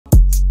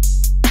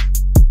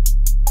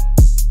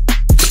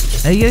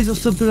Hey guys,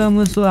 what's up? Today I'm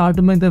going to show how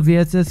to make the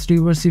VHS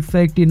reverse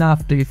effect in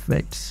After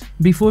Effects.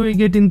 Before we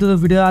get into the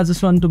video, I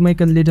just want to make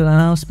a little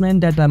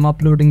announcement that I'm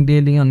uploading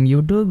daily on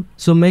YouTube.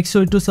 So make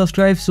sure to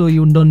subscribe so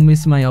you don't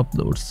miss my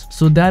uploads.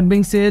 So that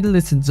being said,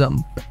 let's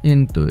jump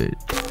into it.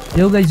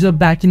 Yo guys, we're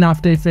back in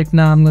After Effects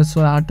now. I'm going to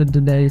show how to do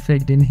the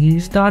effect in here.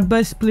 Start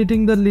by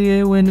splitting the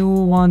layer when you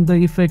want the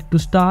effect to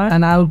start,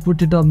 and I will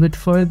put it a bit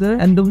further,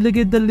 and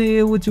duplicate the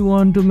layer which you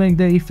want to make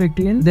the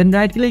effect in. Then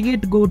right click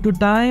it, go to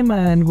time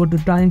and go to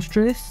time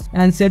stress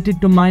and set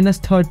it to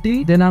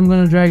 -30. Then I'm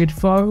going to drag it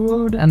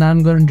forward and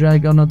I'm going to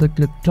drag another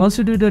clip. Once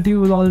you do that, you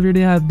will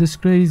already have this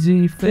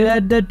crazy effect. To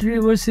add that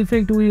reverse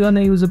effect, we're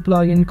going to use a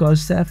plugin called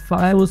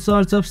Sapphire. So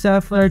search up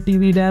Sapphire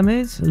TV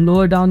damage,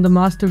 lower down the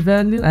master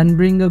value and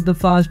bring up the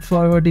fast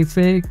forward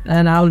effect,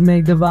 and I will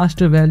make the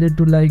master value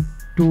to like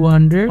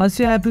 200. Once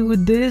you're happy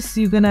with this,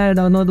 you can add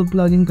another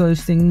plugin called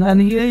Signal,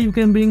 and here you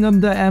can bring up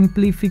the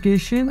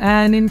amplification,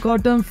 and in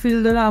custom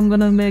filter I'm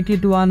gonna make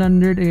it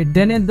 108.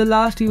 Then at the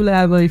last you will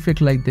have an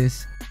effect like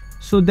this.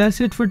 So that's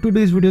it for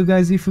today's video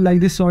guys. If you like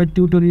this short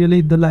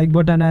tutorial, hit the like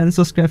button and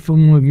subscribe for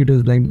more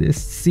videos like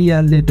this. See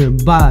ya later.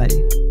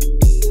 Bye.